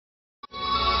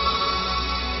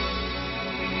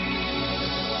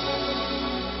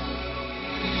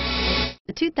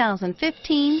The 2015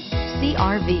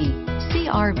 CR-V.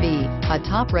 CR-V, a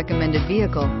top recommended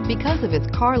vehicle because of its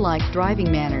car-like driving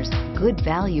manners, good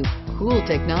value, cool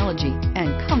technology,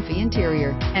 and comfy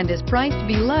interior, and is priced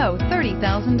below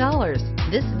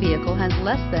 $30,000. This vehicle has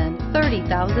less than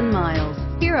 30,000 miles.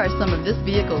 Here are some of this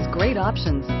vehicle's great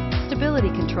options: stability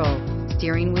control,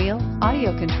 steering wheel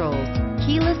audio controls,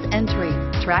 keyless entry,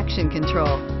 traction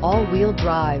control, all-wheel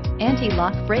drive,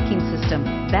 anti-lock braking system,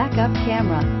 backup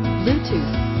camera,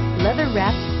 Bluetooth,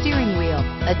 leather-wrapped steering wheel,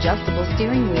 adjustable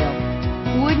steering wheel.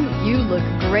 Wouldn't you look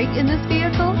great in this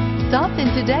vehicle? Stop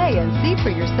in today and see for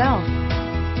yourself.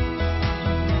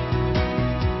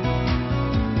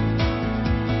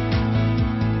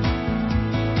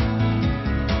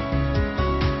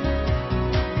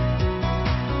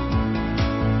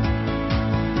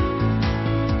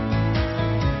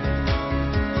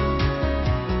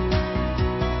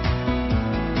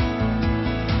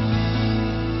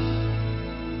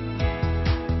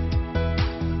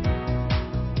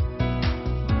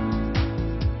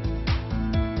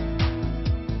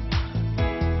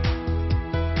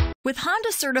 With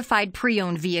Honda certified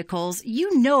pre-owned vehicles,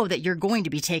 you know that you're going to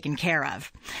be taken care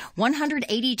of.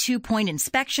 182-point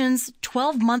inspections,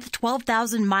 12-month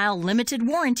 12,000-mile limited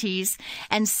warranties,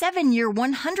 and 7-year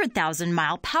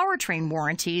 100,000-mile powertrain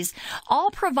warranties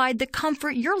all provide the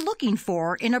comfort you're looking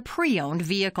for in a pre-owned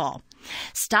vehicle.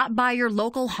 Stop by your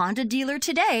local Honda dealer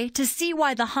today to see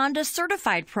why the Honda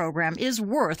certified program is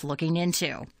worth looking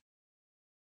into.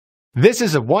 This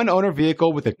is a one-owner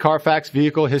vehicle with a Carfax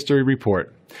Vehicle History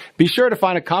Report. Be sure to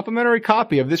find a complimentary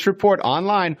copy of this report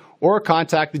online or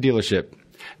contact the dealership.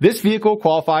 This vehicle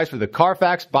qualifies for the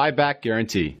Carfax Buyback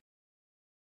Guarantee.